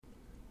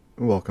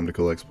Welcome to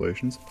Cool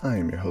Explorations. I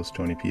am your host,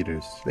 Tony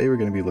Peters. Today we're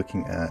going to be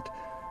looking at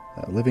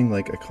Living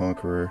Like a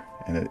Conqueror,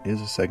 and it is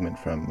a segment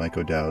from Mike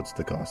O'Dowd's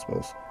The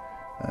Gospels.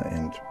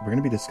 And we're going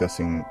to be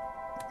discussing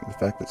the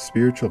fact that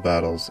spiritual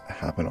battles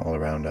happen all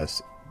around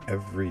us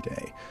every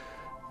day.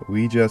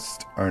 We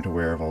just aren't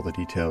aware of all the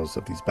details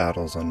of these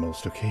battles on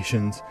most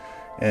occasions,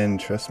 and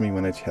trust me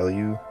when I tell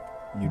you,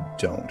 you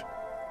don't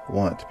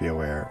want to be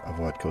aware of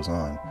what goes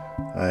on.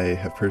 I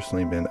have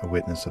personally been a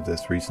witness of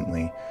this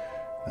recently,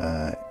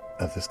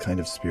 of this kind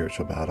of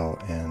spiritual battle,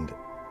 and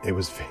it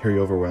was very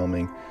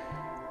overwhelming,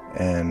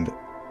 and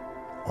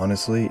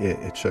honestly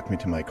it shook me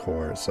to my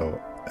core.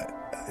 So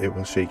it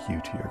will shake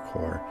you to your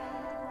core.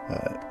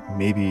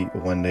 Maybe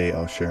one day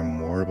I'll share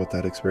more about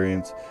that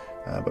experience,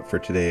 but for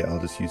today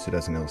I'll just use it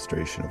as an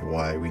illustration of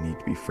why we need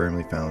to be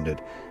firmly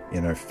founded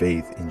in our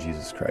faith in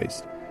Jesus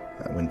Christ.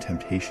 When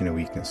temptation and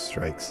weakness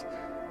strikes,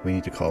 we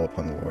need to call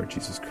upon the Lord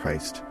Jesus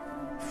Christ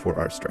for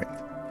our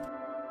strength.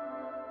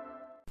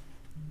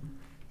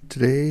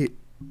 Today,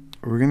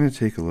 we're going to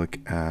take a look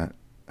at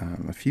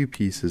a few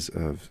pieces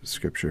of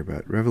scripture,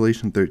 but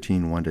Revelation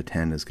 13,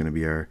 1-10 is going to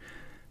be our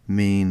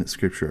main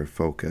scripture of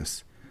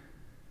focus.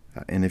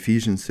 In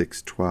Ephesians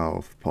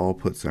 6:12, Paul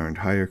puts our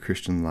entire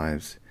Christian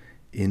lives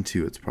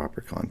into its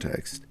proper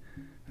context.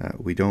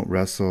 We don't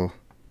wrestle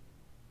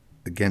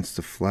against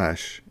the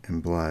flesh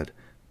and blood,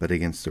 but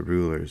against the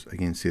rulers,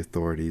 against the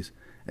authorities,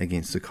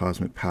 against the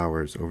cosmic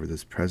powers over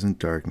this present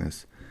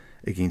darkness,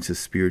 against the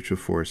spiritual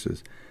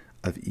forces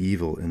of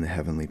evil in the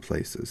heavenly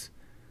places.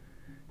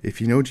 If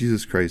you know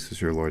Jesus Christ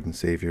as your Lord and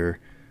Savior,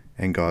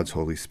 and God's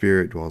Holy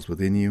Spirit dwells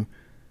within you,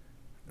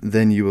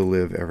 then you will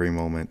live every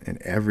moment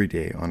and every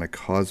day on a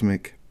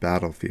cosmic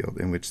battlefield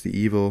in which the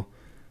evil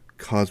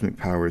cosmic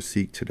powers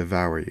seek to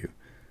devour you.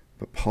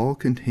 But Paul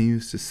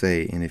continues to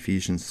say in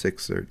Ephesians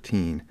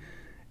 6:13,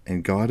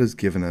 and God has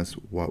given us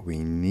what we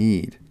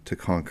need to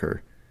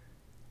conquer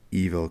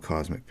evil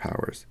cosmic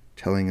powers,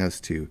 telling us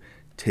to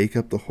take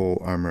up the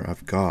whole armor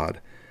of God,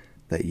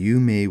 that you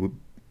may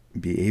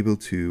be able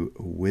to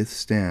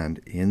withstand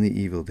in the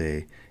evil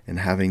day, and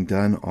having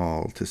done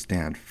all, to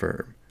stand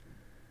firm.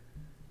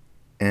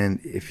 And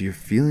if you're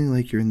feeling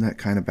like you're in that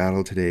kind of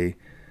battle today,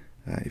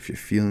 if you're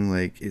feeling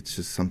like it's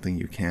just something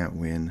you can't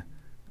win,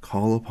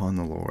 call upon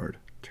the Lord.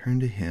 Turn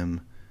to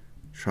Him,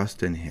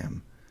 trust in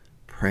Him,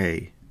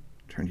 pray,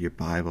 turn to your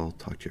Bible,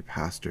 talk to your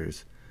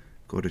pastors,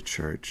 go to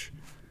church.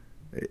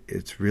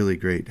 It's really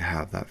great to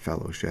have that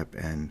fellowship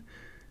and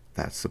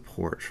that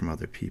support from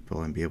other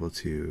people, and be able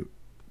to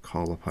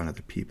call upon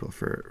other people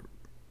for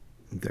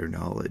their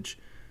knowledge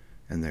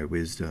and their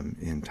wisdom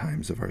in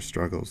times of our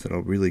struggles.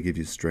 It'll really give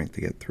you strength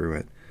to get through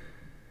it.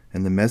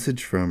 And the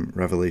message from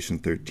Revelation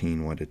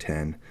 13,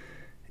 1-10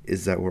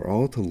 is that we're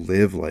all to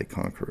live like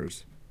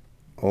conquerors,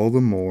 all the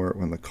more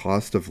when the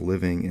cost of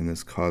living in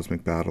this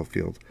cosmic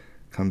battlefield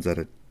comes at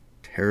a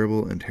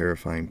terrible and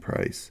terrifying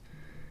price.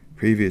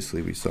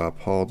 Previously, we saw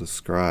Paul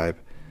describe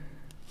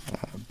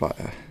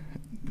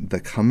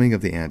the coming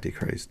of the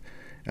Antichrist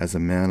as a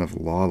man of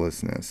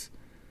lawlessness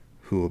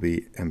who will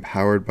be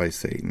empowered by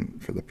Satan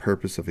for the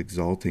purpose of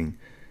exalting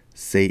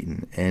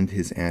Satan and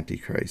his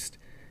Antichrist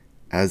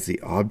as the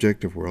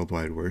object of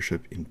worldwide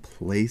worship in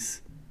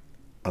place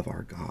of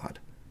our God,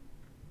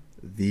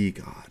 the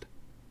God,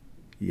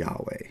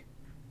 Yahweh.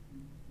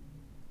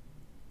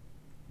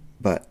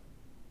 But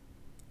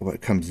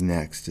what comes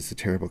next is the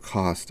terrible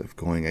cost of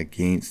going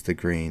against the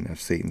grain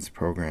of Satan's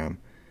program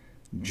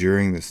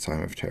during this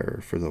time of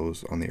terror for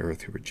those on the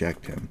earth who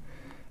reject him,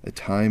 a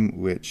time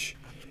which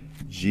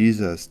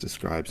Jesus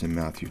describes in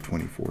Matthew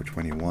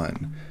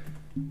 24:21.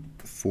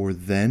 For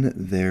then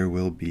there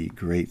will be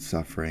great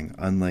suffering,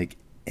 unlike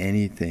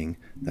anything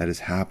that has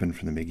happened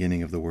from the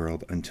beginning of the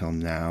world until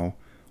now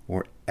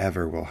or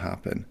ever will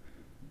happen.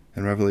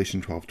 In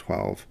Revelation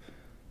 12:12,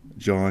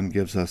 John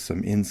gives us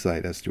some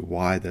insight as to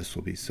why this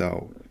will be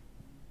so.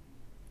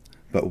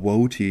 But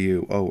woe to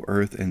you, O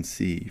earth and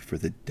sea, for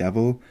the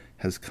devil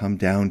has come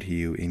down to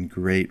you in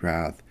great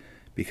wrath,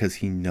 because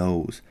he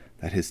knows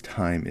that his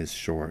time is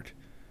short.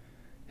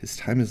 His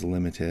time is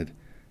limited,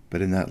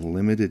 but in that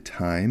limited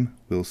time,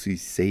 we'll see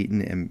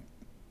Satan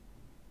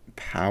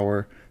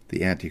empower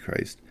the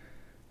Antichrist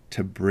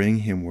to bring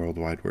him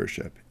worldwide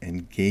worship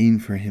and gain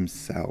for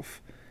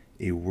himself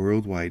a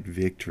worldwide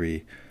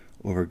victory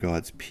over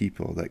God's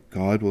people that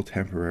God will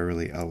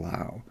temporarily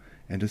allow.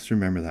 And just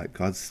remember that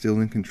God's still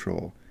in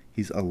control.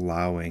 He's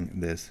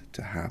allowing this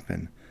to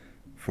happen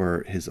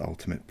for his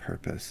ultimate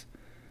purpose.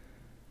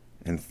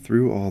 And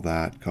through all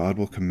that, God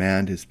will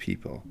command his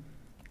people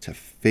to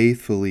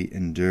faithfully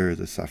endure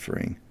the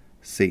suffering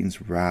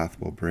Satan's wrath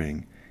will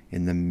bring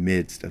in the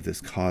midst of this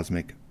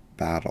cosmic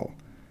battle.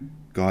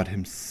 God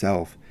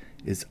himself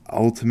is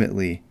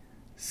ultimately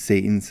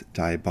Satan's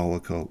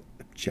diabolical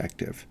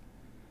objective.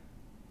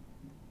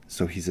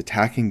 So he's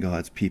attacking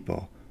God's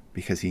people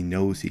because he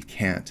knows he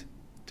can't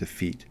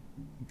defeat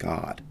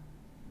God.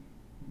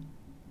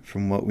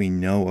 From what we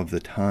know of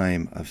the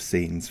time of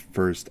Satan's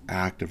first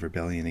act of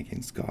rebellion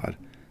against God,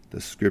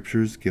 the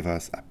scriptures give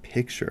us a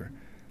picture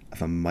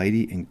of a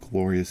mighty and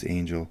glorious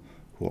angel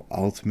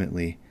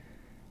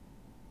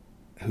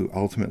who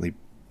ultimately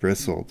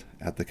bristled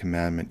at the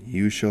commandment,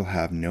 "You shall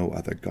have no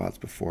other gods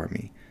before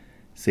me."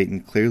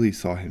 Satan clearly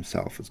saw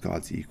himself as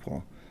God's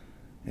equal,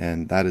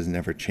 and that has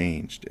never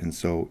changed. And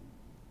so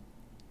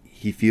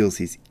he feels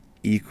he's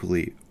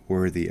equally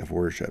worthy of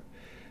worship.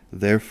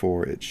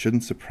 Therefore, it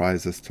shouldn't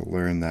surprise us to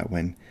learn that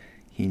when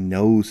he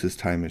knows his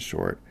time is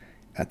short,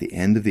 at the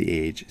end of the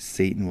age,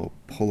 Satan will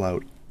pull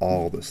out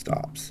all the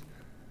stops.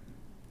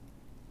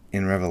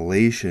 In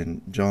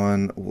Revelation,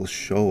 John will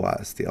show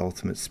us the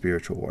ultimate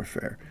spiritual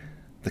warfare,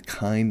 the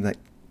kind that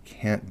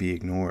can't be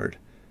ignored.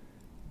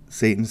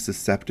 Satan's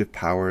deceptive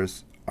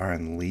powers are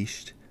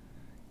unleashed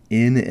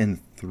in and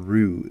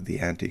through the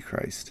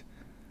Antichrist,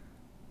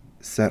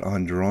 set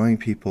on drawing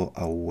people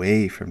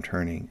away from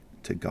turning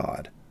to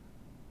God.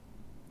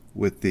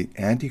 With the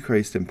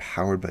Antichrist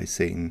empowered by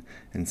Satan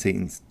and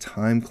Satan's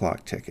time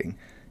clock ticking,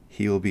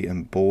 he will be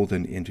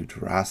emboldened into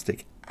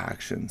drastic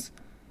actions,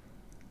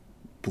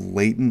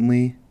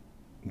 blatantly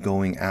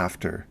going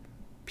after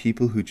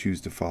people who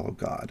choose to follow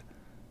God.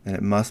 And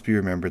it must be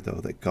remembered,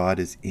 though, that God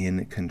is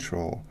in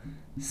control.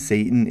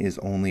 Satan is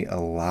only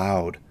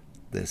allowed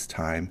this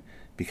time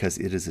because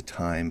it is a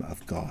time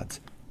of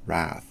God's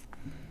wrath.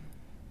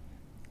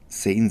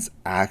 Satan's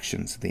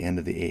actions at the end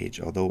of the age,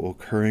 although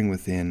occurring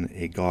within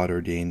a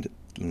God-ordained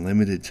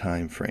limited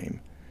time frame,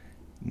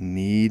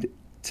 need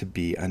to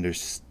be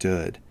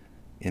understood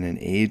in an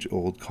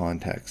age-old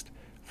context,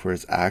 for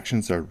his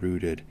actions are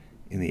rooted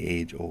in the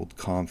age-old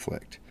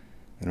conflict.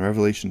 In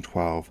Revelation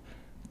 12,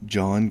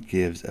 John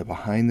gives a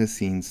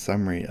behind-the-scenes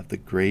summary of the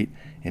great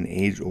and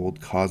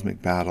age-old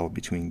cosmic battle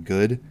between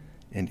good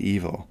and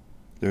evil.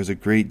 There's a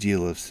great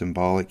deal of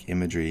symbolic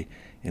imagery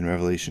in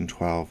Revelation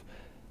 12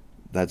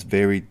 that's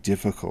very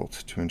difficult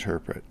to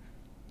interpret.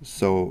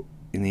 So,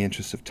 in the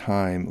interest of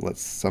time,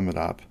 let's sum it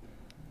up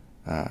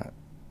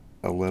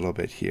a little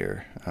bit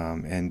here.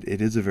 And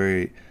it is a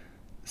very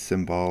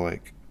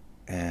symbolic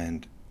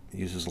and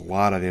uses a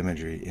lot of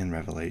imagery in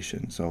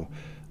Revelation. So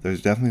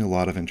there's definitely a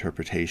lot of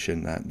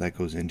interpretation that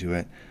goes into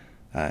it.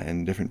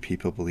 And different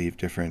people believe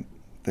different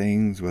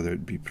things, whether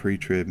it be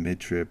pre-trib,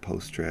 mid-trib,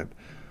 post-trib,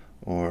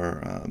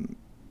 or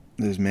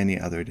there's many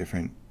other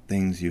different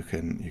things you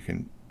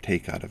can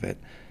take out of it.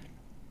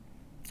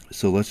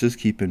 So let's just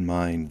keep in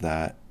mind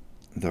that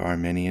there are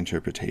many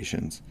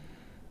interpretations.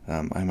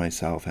 I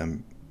myself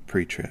am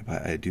pre-trib.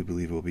 I do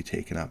believe we'll be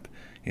taken up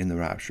in the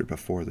rapture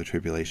before the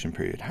tribulation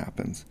period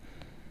happens.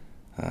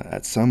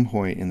 At some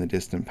point in the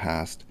distant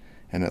past,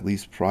 and at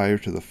least prior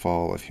to the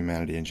fall of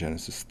humanity in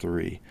Genesis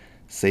 3,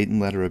 Satan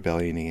led a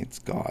rebellion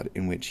against God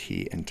in which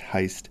he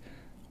enticed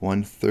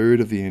 1/3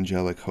 of the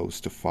angelic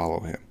host to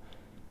follow him.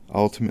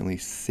 Ultimately,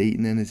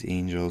 Satan and his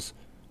angels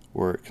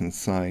were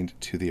consigned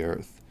to the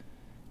earth.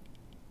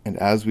 And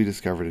as we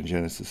discovered in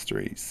Genesis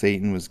 3,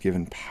 Satan was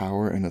given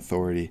power and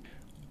authority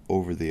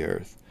over the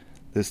earth.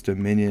 This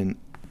dominion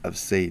of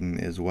Satan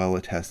is well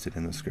attested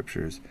in the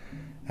scriptures,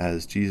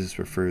 as Jesus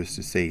refers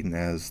to Satan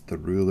as the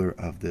ruler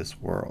of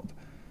this world.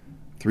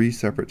 3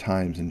 separate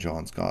times in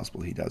John's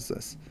Gospel he does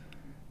this.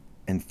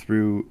 And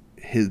through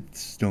his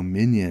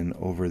dominion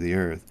over the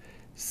earth,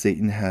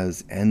 Satan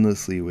has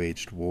endlessly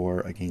waged war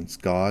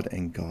against God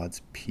and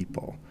God's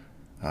people.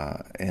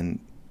 And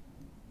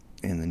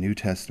in the New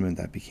Testament,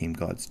 that became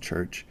God's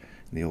church.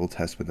 In the Old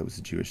Testament, that was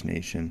the Jewish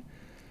nation.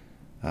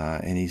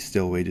 And he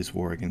still wages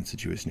war against the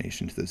Jewish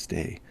nation to this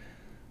day,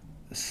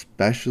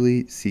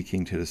 especially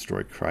seeking to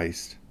destroy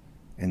Christ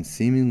and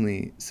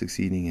seemingly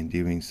succeeding in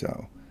doing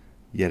so.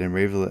 Yet in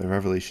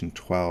Revelation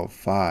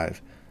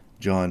 12:5,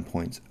 John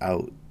points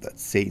out that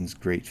Satan's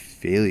great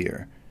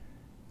failure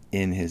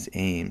in his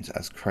aims,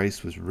 as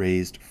Christ was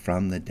raised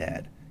from the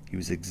dead, he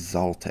was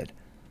exalted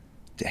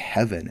to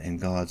heaven and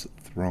God's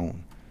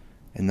throne,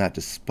 and that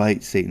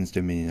despite Satan's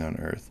dominion on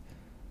earth,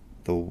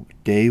 the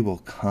day will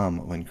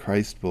come when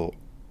Christ will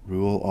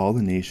rule all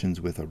the nations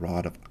with a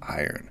rod of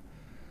iron.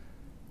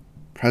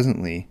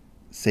 Presently,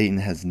 Satan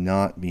has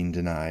not been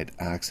denied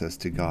access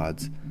to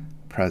God's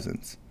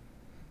presence.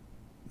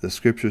 The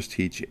scriptures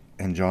teach,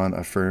 and John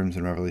affirms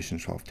in Revelation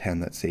 12:10,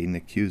 that Satan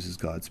accuses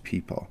God's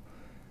people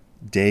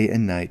day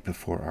and night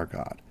before our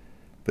God.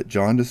 But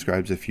John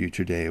describes a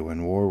future day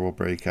when war will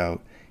break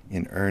out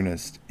in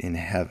earnest in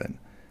heaven,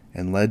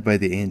 and led by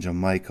the angel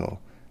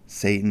Michael,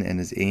 Satan and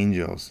his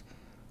angels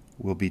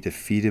will be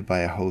defeated by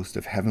a host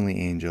of heavenly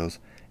angels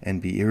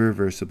and be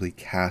irreversibly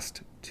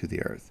cast to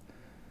the earth.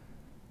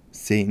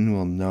 Satan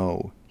will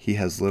know he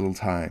has little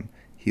time.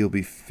 He will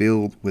be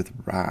filled with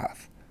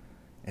wrath,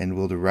 and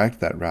will direct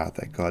that wrath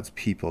at God's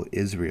people,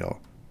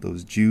 Israel,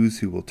 those Jews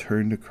who will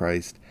turn to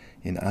Christ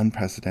in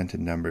unprecedented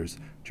numbers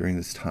during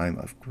this time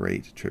of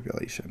great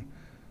tribulation.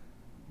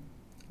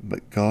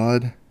 But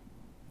God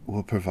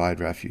will provide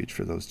refuge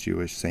for those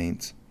Jewish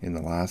saints in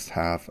the last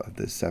half of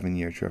this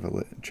 7-year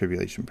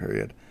tribulation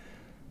period.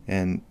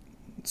 And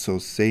so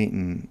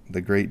Satan,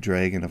 the great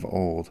dragon of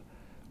old,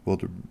 will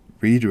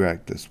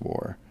redirect this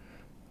war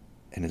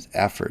and his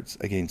efforts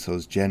against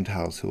those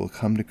Gentiles who will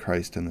come to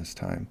Christ in this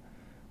time,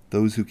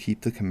 those who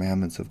keep the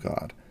commandments of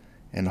God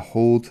and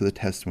hold to the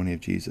testimony of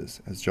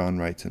Jesus, as John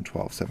writes in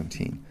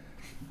 12:17.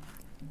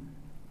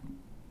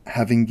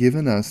 Having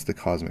given us the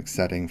cosmic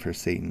setting for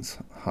Satan's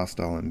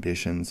hostile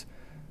ambitions,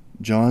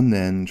 John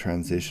then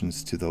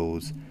transitions to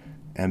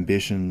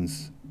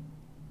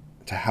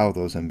how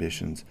those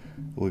ambitions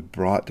will be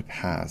brought to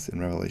pass in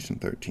Revelation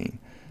 13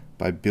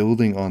 by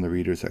building on the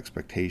reader's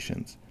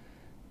expectations.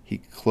 He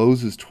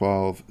closes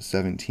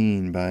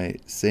 12:17 by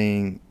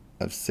saying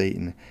of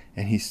Satan,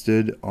 "And he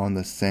stood on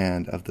the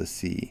sand of the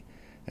sea."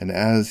 And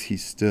as he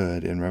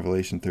stood, in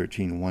Revelation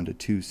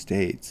 13:1-2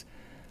 states,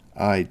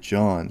 "I,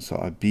 John, saw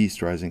a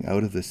beast rising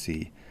out of the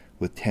sea,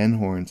 with 10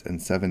 horns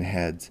and 7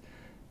 heads,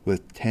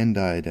 with 10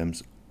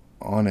 diadems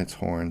on its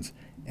horns,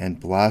 and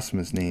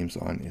blasphemous names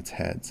on its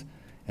heads.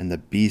 And the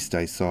beast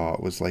I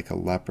saw was like a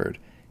leopard,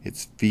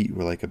 its feet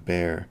were like a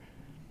bear,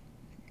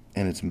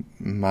 and its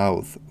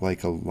mouth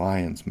like a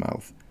lion's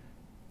mouth.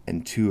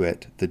 And to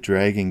it the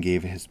dragon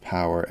gave his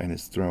power and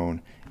his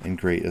throne and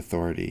great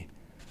authority."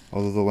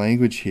 Although the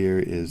language here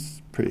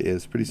is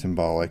pretty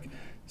symbolic,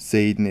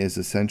 Satan is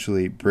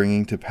essentially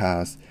bringing to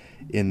pass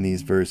in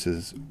these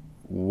verses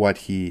what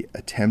he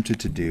attempted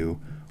to do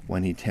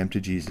when he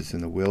tempted Jesus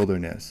in the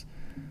wilderness,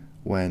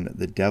 when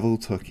the devil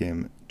took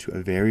him to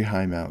a very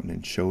high mountain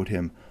and showed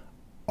him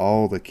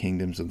all the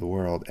kingdoms of the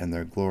world and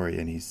their glory,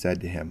 and he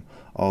said to him,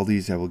 "All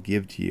these I will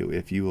give to you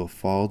if you will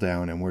fall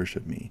down and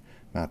worship me."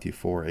 Matthew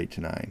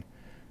 4:8-9.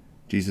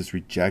 Jesus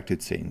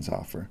rejected Satan's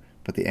offer,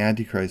 but the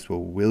Antichrist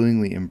will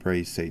willingly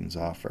embrace Satan's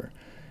offer.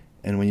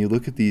 And when you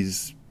look at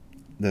this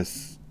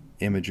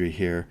imagery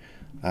here,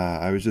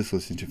 I was just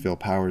listening to Phil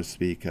Powers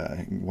speak,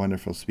 a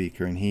wonderful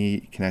speaker, and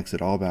he connects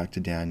it all back to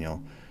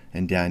Daniel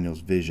and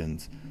Daniel's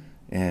visions,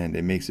 and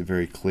it makes it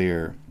very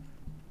clear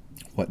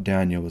what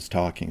Daniel was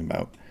talking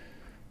about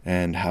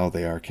and how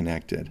they are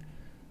connected.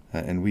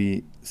 And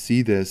we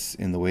see this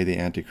in the way the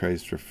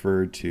Antichrist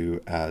referred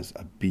to as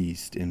a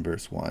beast in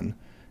verse 1,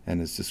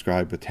 and is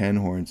described with 10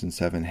 horns and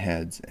 7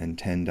 heads and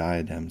 10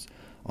 diadems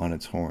on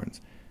its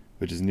horns,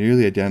 which is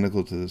nearly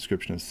identical to the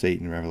description of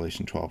Satan in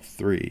Revelation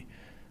 12:3,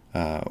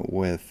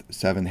 with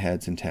 7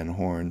 heads and 10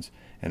 horns,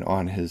 and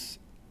on his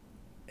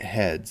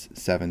heads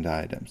 7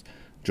 diadems.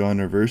 John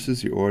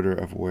reverses the order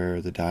of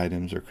where the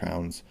diadems or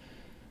crowns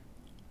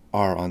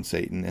are on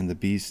Satan and the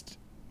beast,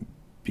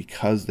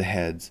 because the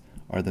heads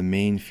are the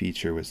main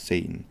feature with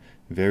Satan,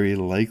 very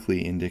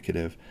likely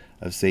indicative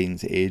of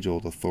Satan's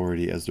age-old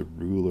authority as the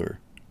ruler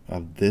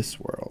of this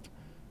world,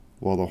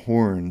 while the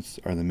horns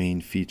are the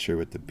main feature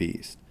with the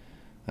beast.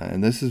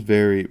 And this is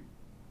very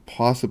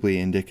possibly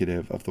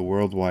indicative of the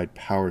worldwide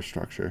power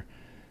structure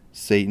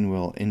Satan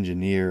will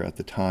engineer at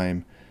the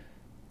time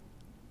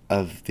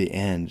of the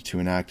end to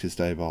enact his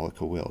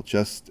diabolical will,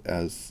 just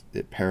as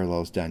it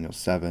parallels Daniel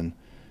 7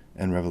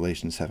 and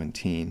Revelation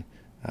 17.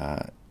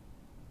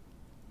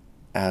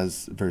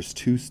 As verse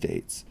 2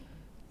 states,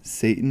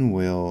 Satan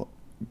will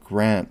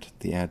grant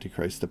the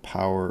Antichrist the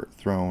power,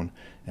 throne,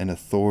 and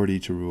authority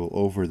to rule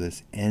over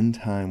this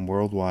end-time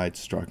worldwide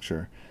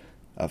structure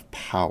of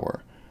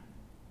power.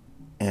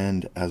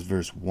 And as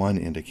verse 1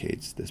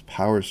 indicates, this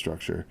power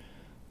structure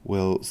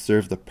will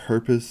serve the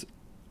purpose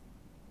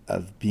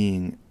of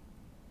bringing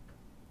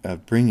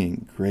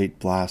great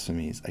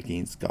blasphemies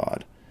against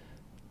God.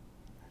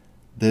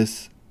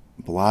 This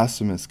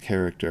blasphemous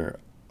character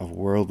of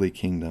worldly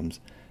kingdoms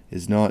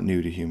is not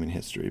new to human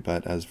history,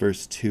 but as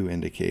verse 2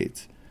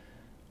 indicates,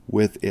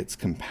 with its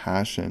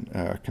comparison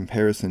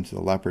to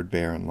the leopard,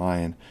 bear, and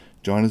lion,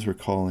 John is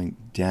recalling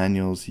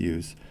Daniel's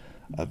use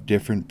of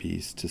different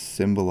beasts to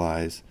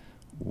symbolize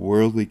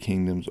worldly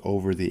kingdoms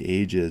over the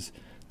ages,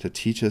 to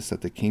teach us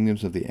that the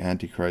kingdoms of the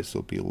Antichrist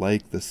will be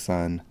like the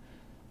sum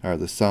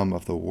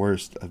of the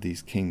worst of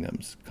these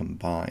kingdoms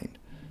combined.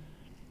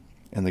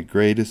 And the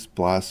greatest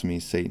blasphemy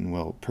Satan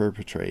will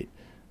perpetrate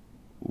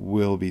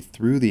will be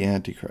through the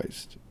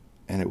Antichrist,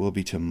 and it will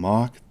be to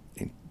mock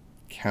and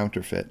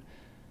counterfeit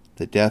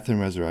the death and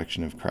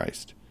resurrection of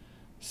Christ.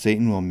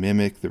 Satan will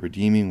mimic the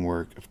redeeming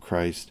work of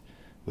Christ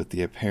with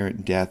the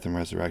apparent death and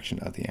resurrection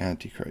of the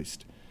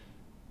Antichrist.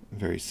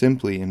 Very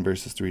simply, in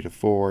verses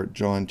 3-4,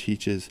 John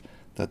teaches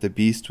that the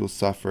beast will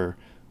suffer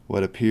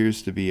what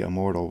appears to be a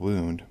mortal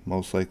wound,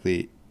 most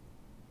likely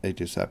a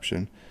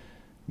deception,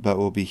 but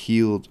will be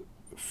healed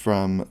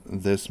from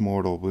this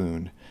mortal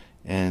wound.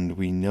 And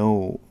we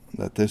know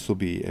that this will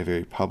be a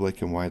very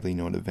public and widely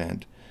known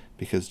event,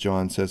 because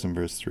John says in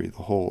verse 3,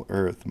 the whole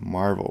earth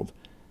marveled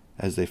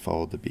as they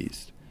followed the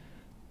beast.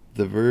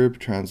 The verb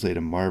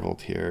translated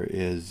marveled here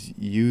is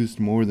used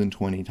more than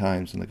 20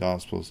 times in the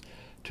Gospels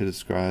to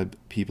describe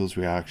people's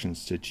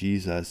reactions to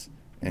Jesus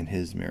and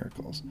his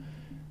miracles.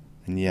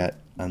 And yet,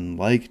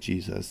 unlike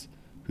Jesus,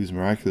 whose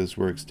miraculous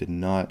works did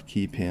not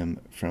keep him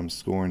from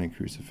scorn and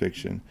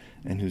crucifixion,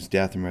 and whose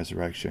death and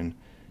resurrection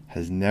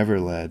has never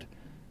led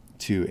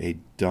to a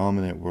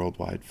dominant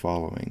worldwide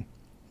following,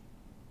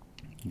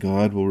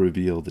 God will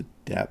reveal the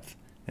depth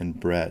and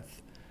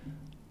breadth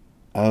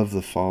of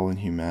the fallen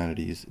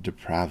humanity's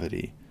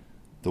depravity.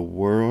 The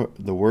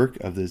work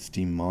of this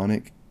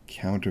demonic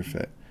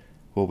counterfeit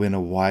will win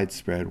a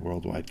widespread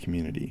worldwide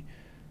community.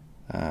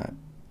 And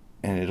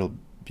it'll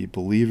be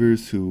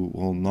believers who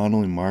will not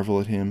only marvel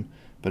at him,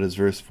 but as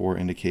verse 4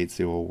 indicates,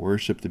 they will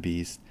worship the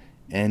beast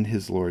and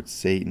his lord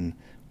Satan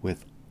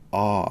with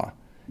awe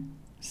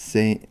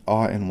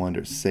and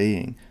wonder,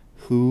 saying,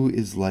 "Who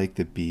is like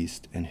the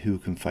beast, and who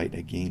can fight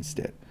against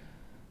it?"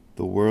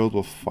 The world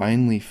will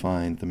finally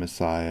find the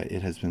Messiah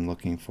it has been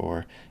looking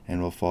for,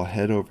 and will fall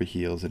head over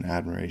heels in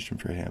admiration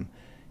for him.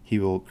 He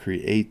will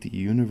create the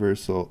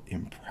universal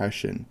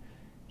impression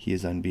he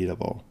is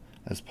unbeatable,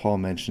 as Paul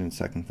mentioned in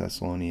 2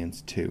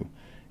 Thessalonians 2,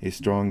 a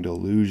strong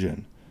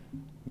delusion.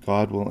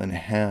 God will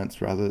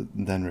enhance rather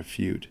than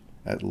refute,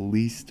 at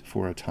least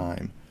for a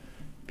time,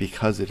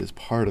 because it is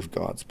part of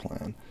God's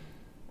plan.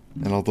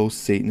 And although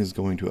Satan is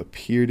going to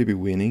appear to be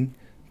winning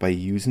by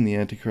using the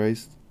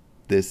Antichrist,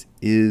 this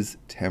is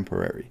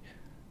temporary.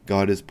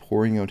 God is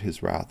pouring out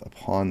his wrath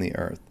upon the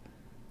earth.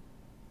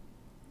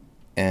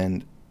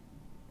 And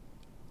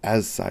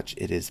as such,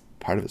 it is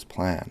part of his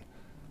plan,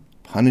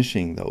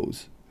 punishing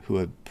those who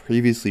have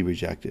previously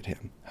rejected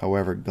him.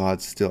 However,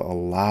 God still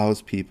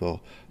allows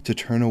people to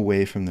turn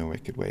away from their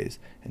wicked ways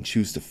and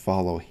choose to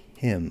follow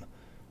him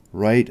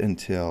right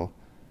until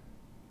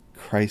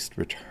Christ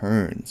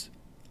returns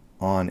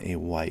on a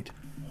white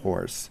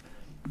horse.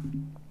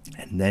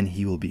 And then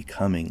he will be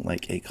coming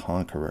like a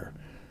conqueror.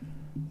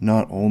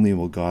 Not only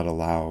will God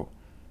allow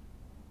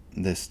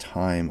this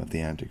time of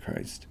the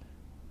Antichrist,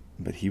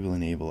 but he will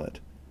enable it.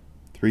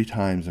 3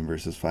 times in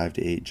verses 5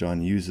 to 8,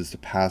 John uses the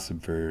passive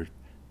verb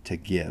to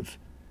give,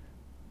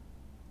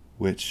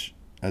 which,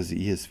 as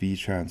the ESV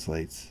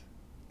translates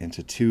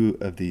into 2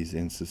 of these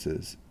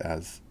instances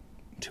as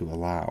to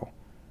allow.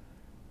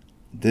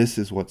 This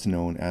is what's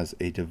known as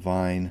a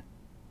divine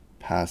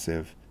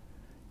passive,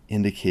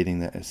 indicating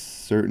that a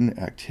certain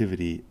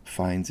activity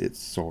finds its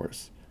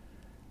source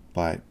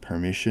by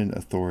permission,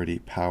 authority,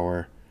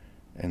 power,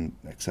 and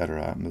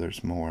etc.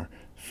 There's more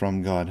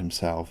from God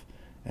himself.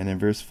 And in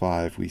verse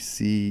 5, we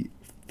see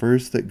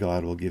first that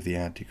God will give the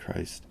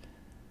Antichrist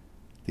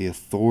the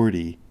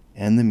authority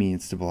and the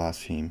means to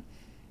blaspheme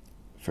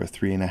for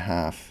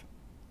 3.5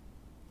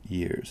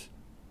 years.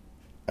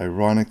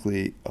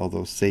 Ironically,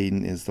 although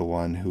Satan is the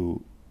one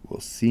who will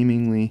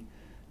seemingly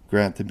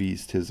grant the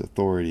beast his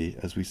authority,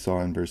 as we saw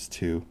in verse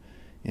 2,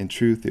 in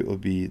truth it will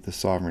be the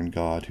sovereign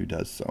God who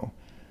does so.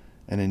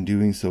 And in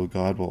doing so,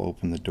 God will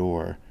open the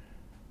door,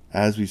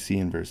 as we see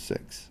in verse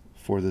 6,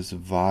 for this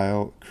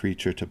vile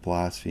creature to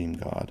blaspheme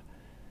God,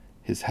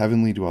 his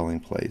heavenly dwelling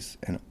place,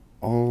 and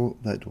all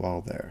that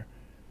dwell there,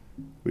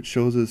 which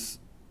shows us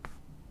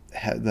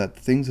that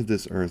things of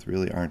this earth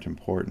really aren't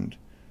important.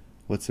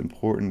 What's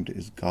important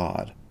is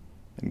God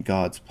and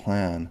God's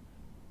plan,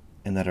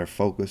 and that our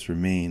focus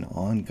remain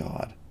on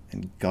God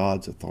and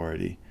God's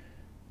authority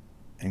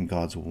and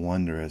God's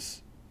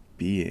wondrous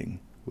being,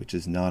 which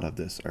is not of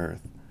this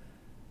earth.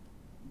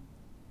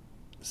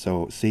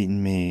 So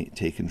Satan may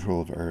take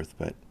control of earth,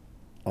 but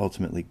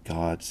ultimately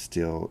God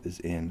still is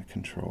in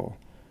control.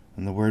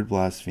 And the word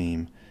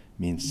blaspheme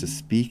means to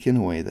speak in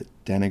a way that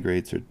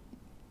denigrates or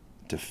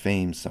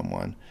defames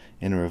someone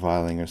in a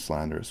reviling or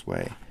slanderous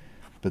way.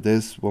 But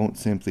this won't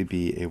simply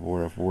be a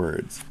war of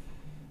words.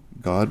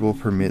 God will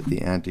permit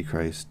the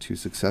Antichrist to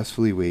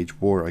successfully wage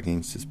war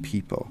against his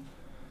people.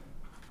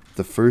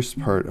 The first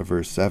part of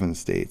verse 7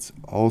 states,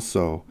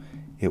 also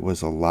it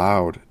was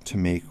allowed to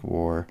make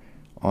war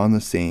on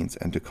the saints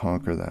and to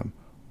conquer them.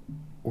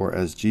 Or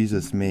as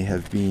Jesus may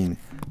have been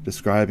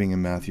describing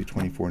in Matthew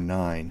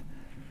 24:9,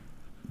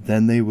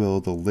 then they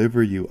will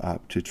deliver you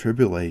up to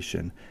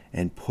tribulation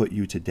and put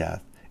you to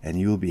death, and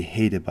you will be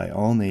hated by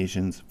all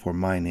nations for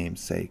my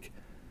name's sake.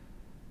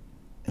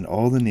 And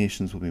all the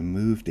nations will be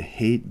moved to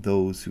hate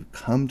those who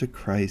come to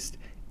Christ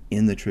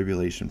in the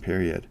tribulation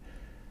period,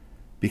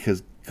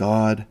 because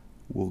God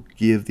will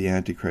give the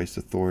Antichrist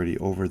authority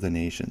over the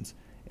nations,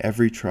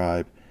 every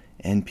tribe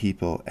and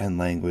people and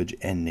language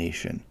and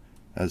nation,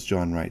 as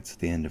John writes at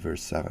the end of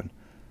verse 7.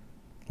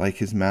 Like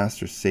his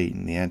master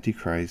Satan, the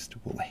Antichrist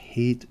will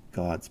hate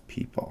God's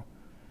people,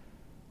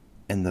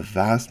 and the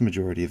vast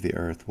majority of the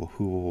earth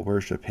who will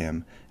worship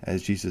him,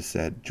 as Jesus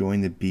said, join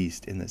the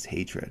beast in this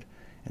hatred.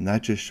 And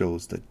that just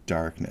shows the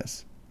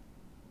darkness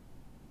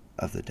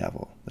of the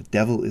devil. The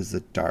devil is the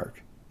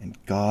dark, and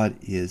God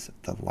is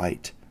the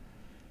light.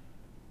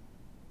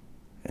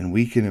 And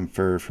we can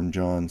infer from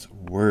John's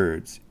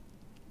words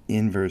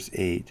in verse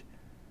 8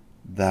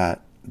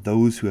 that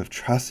those who have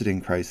trusted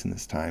in Christ in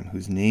this time,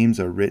 whose names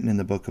are written in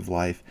the book of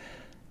life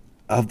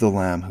of the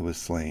Lamb who was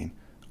slain,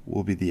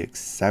 will be the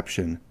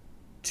exception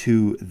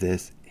to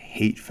this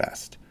hate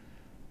fest.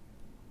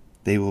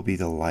 They will be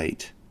the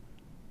light.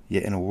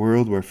 Yet in a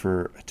world where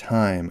for a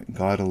time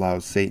God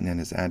allows Satan and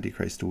his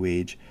Antichrist to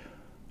wage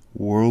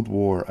world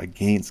war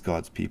against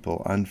God's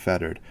people,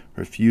 unfettered,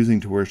 refusing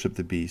to worship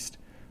the beast,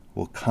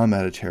 will come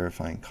at a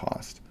terrifying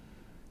cost.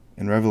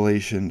 In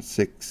Revelation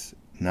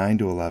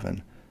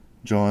 6:9-11,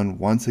 John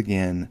once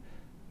again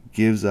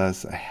gives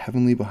us a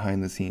heavenly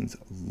behind-the-scenes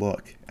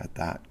look at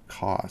that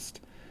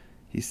cost.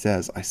 He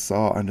says, I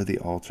saw under the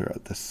altar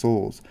the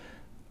souls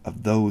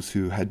of those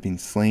who had been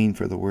slain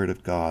for the word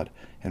of God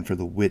and for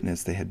the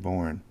witness they had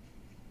borne.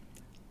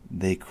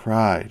 They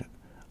cried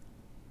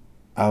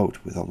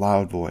out with a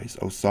loud voice,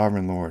 O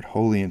sovereign Lord,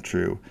 holy and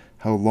true,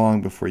 how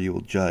long before you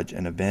will judge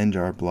and avenge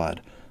our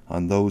blood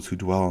on those who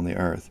dwell on the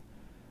earth?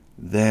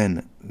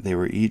 Then they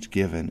were each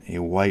given a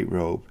white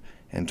robe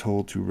and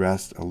told to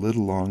rest a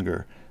little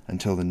longer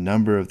until the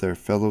number of their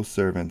fellow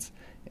servants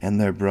and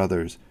their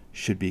brothers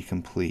should be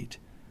complete,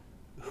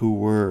 who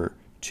were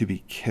to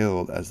be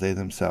killed as they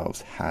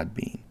themselves had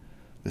been.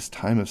 This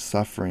time of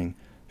suffering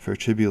for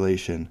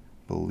tribulation,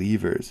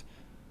 believers,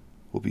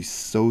 will be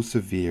so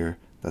severe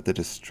that the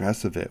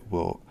distress of it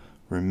will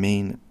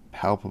remain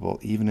palpable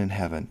even in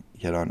heaven.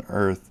 Yet on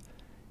earth,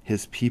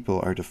 his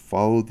people are to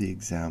follow the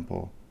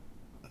example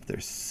of their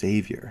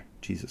Savior,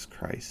 Jesus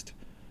Christ.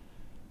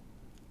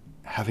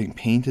 Having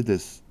painted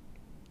this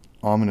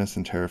ominous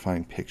and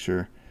terrifying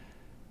picture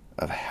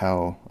of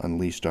hell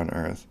unleashed on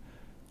earth,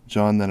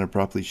 John then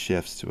abruptly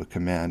shifts to a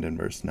command in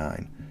verse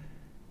 9,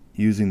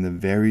 using the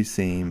very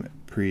same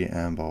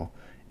preamble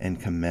and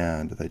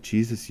command that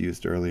Jesus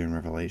used earlier in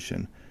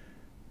Revelation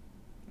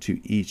to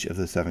each of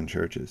the 7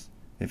 churches.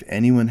 If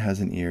anyone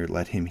has an ear,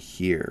 let him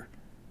hear,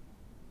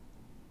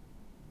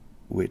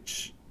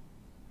 which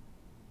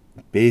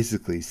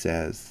basically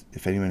says,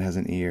 if anyone has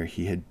an ear,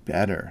 he had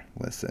better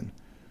listen.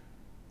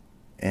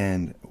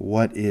 And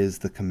what is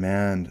the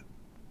command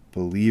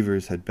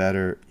believers had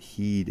better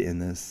heed in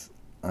this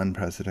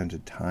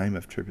unprecedented time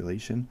of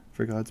tribulation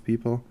for God's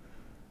people?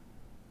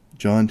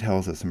 John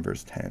tells us in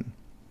verse 10.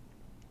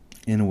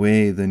 In a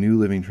way, the New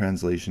Living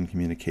Translation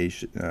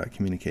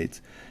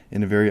communicates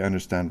in a very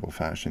understandable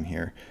fashion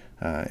here.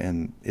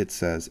 And it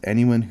says,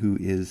 anyone who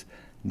is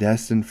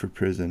destined for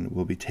prison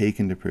will be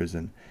taken to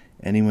prison.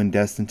 Anyone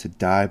destined to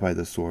die by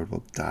the sword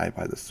will die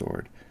by the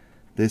sword.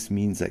 This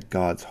means that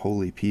God's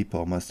holy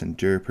people must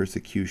endure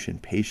persecution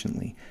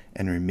patiently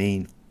and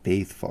remain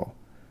faithful.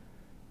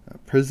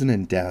 Prison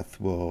and death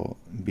will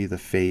be the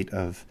fate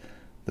of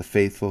the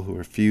faithful who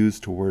refuse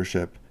to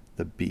worship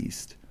the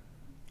beast.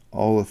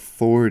 All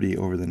authority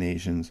over the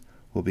nations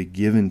will be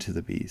given to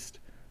the beast.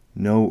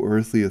 No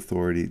earthly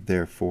authority,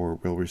 therefore,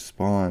 will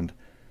respond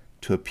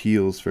to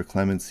appeals for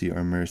clemency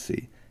or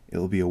mercy. It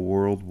will be a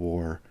world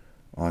war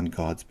on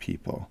God's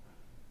people.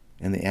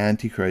 And the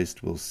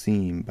Antichrist will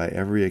seem, by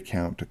every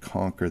account, to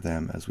conquer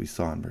them, as we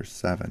saw in verse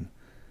 7.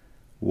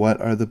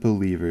 What are the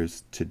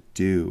believers to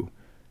do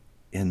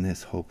in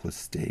this hopeless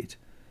state?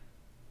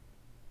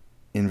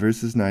 In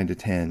verses 9 to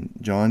 10,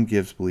 John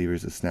gives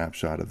believers a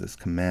snapshot of this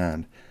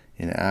command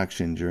in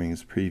action during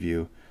his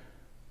preview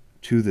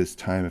to this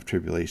time of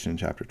tribulation in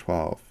chapter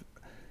 12.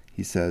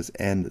 He says,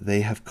 and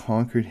they have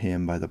conquered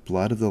him by the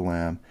blood of the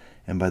Lamb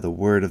and by the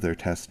word of their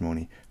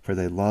testimony, for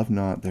they love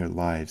not their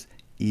lives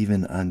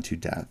even unto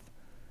death.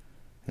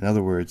 In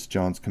other words,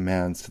 John's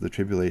commands to the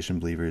tribulation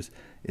believers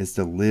is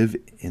to live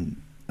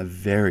in a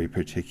very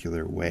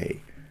particular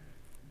way.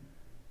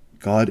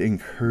 God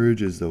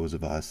encourages those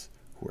of us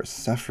who are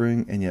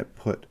suffering and yet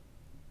put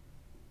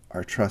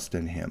our trust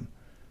in him.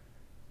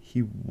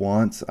 He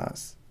wants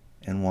us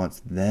and wants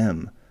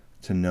them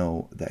to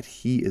know that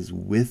he is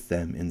with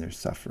them in their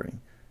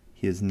suffering.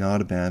 He has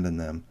not abandoned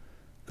them.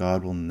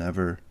 God will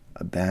never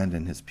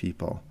abandon his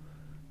people.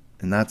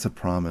 And that's a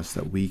promise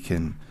that we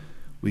can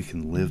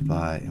live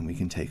by and we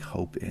can take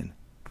hope in.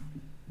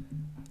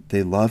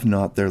 They love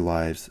not their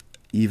lives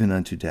even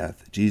unto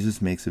death.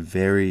 Jesus makes a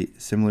very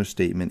similar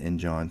statement in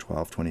John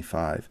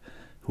 12:25.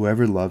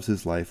 Whoever loves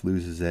his life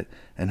loses it,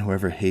 and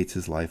whoever hates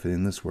his life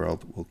in this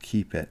world will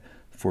keep it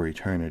for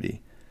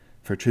eternity.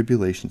 For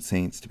tribulation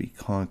saints to be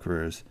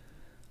conquerors,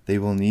 they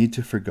will need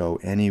to forgo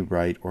any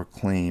right or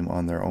claim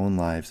on their own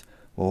lives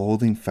while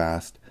holding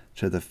fast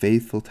to the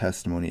faithful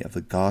testimony of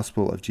the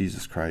gospel of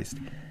Jesus Christ,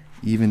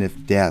 even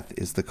if death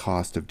is the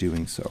cost of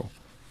doing so.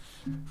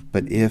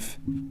 But if,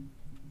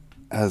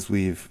 as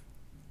we've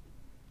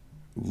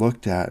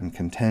looked at and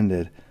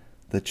contended,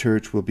 the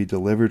church will be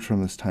delivered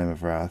from this time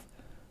of wrath,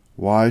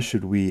 why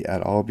should we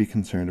at all be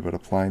concerned about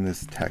applying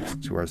this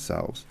text to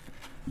ourselves?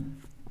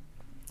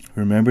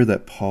 Remember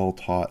that Paul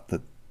taught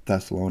the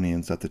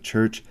Thessalonians that the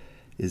church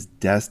is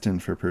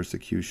destined for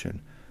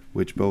persecution,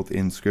 which both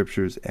in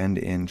scriptures and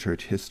in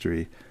church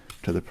history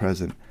to the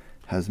present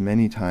has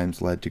many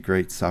times led to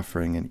great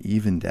suffering and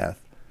even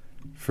death.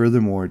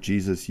 Furthermore,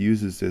 Jesus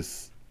uses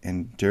this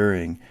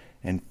enduring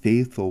and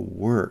faithful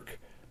work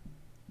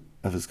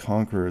of his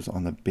conquerors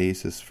as the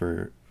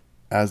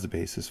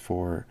basis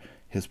for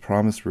his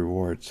promised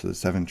rewards to the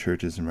 7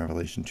 churches in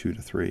Revelation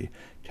 2-3,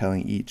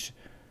 telling each,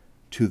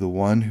 to the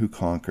one who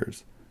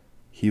conquers,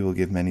 he will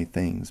give many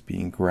things,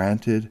 being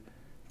granted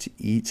to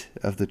eat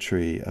of the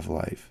tree of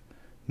life,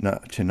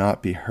 to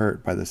not be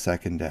hurt by the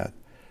second death,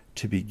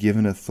 to be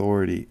given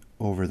authority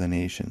over the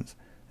nations.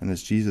 And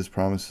as Jesus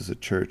promises a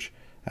church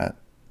at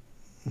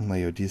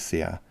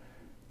Laodicea,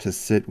 to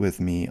sit with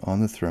me on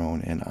the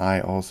throne, and I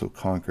also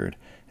conquered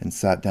and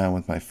sat down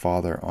with my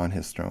Father on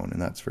his throne.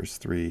 And that's verse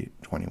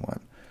 3:21.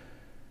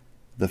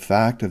 The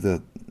fact of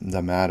the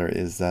matter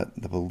is that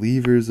the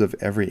believers of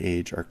every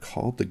age are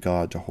called to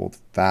God to hold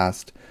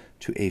fast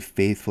to a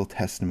faithful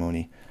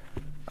testimony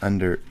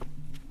under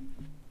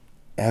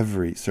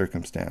every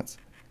circumstance,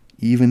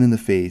 even in the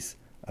face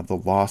of the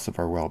loss of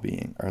our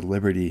well-being, our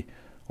liberty,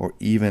 or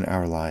even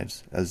our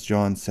lives. As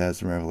John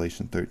says in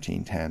Revelation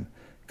 13:10,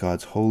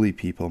 God's holy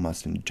people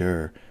must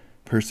endure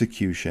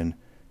persecution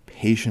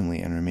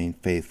patiently and remain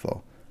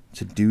faithful.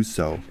 To do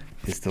so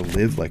is to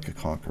live like a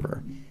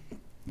conqueror.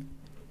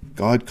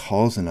 God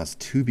calls on us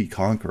to be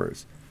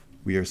conquerors.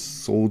 We are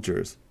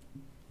soldiers.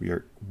 We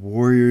are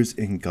warriors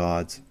in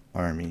God's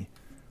army,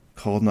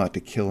 called not to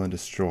kill and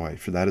destroy,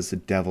 for that is the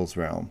devil's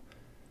realm.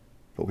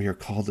 But we are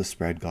called to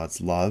spread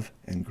God's love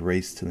and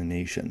grace to the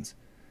nations.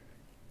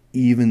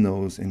 Even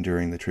those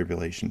enduring the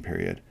tribulation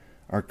period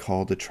are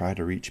called to try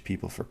to reach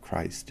people for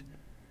Christ.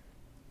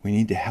 We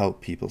need to help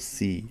people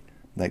see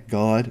that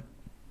God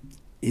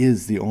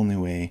is the only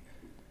way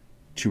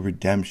to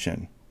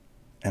redemption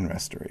and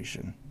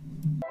restoration.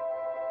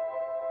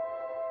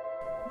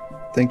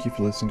 Thank you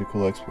for listening to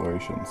Cool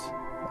Explorations.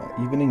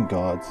 Even in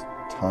God's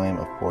time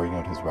of pouring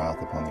out his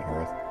wrath upon the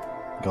earth,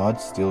 God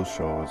still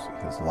shows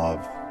his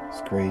love,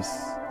 his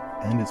grace,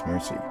 and his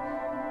mercy.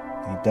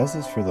 And he does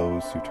this for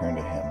those who turn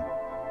to him.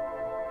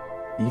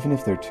 Even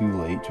if they're too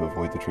late to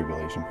avoid the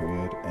tribulation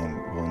period and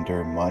will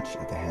endure much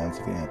at the hands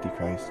of the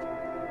Antichrist,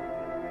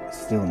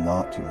 it's still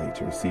not too late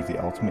to receive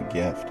the ultimate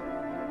gift.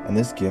 And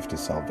this gift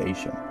is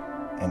salvation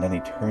and an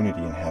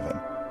eternity in heaven.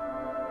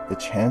 The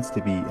chance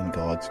to be in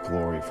God's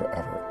glory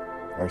forever.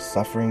 Our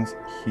sufferings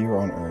here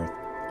on earth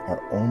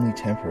are only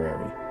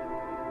temporary.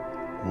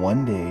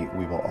 One day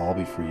we will all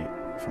be free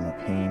from our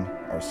pain,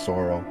 our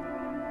sorrow,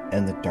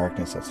 and the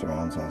darkness that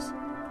surrounds us.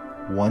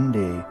 One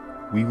day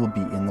we will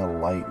be in the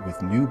light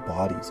with new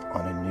bodies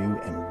on a new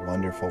and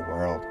wonderful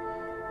world.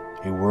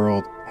 A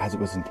world as it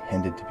was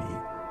intended to be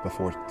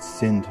before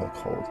sin took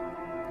hold.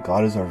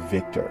 God is our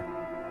victor.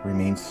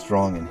 Remain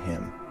strong in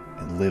him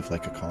and live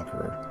like a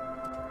conqueror.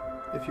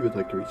 If you would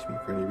like to reach me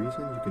for any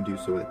reason, you can do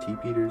so at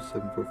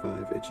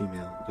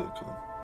tpeters745@gmail.com.